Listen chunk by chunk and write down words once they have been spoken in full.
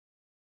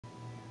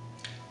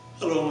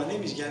Hello, my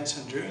name is Yannis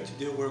Andreou and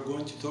today we're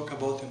going to talk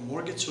about a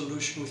mortgage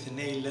solution with an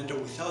A lender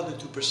without the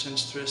 2%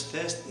 stress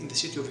test in the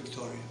city of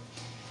Victoria.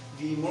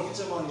 The mortgage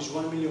amount is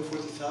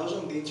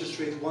 $1,040,000, the interest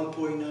rate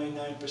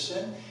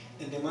 1.99%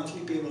 and the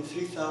monthly payment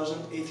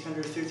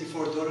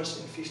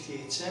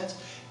 $3,834.58.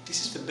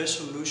 This is the best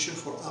solution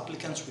for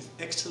applicants with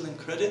excellent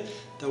credit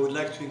that would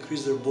like to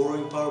increase their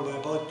borrowing power by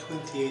about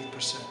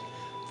 28%.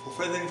 For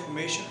further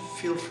information,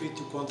 feel free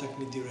to contact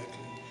me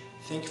directly.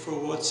 Thank you for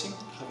watching.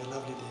 Have a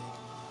lovely day.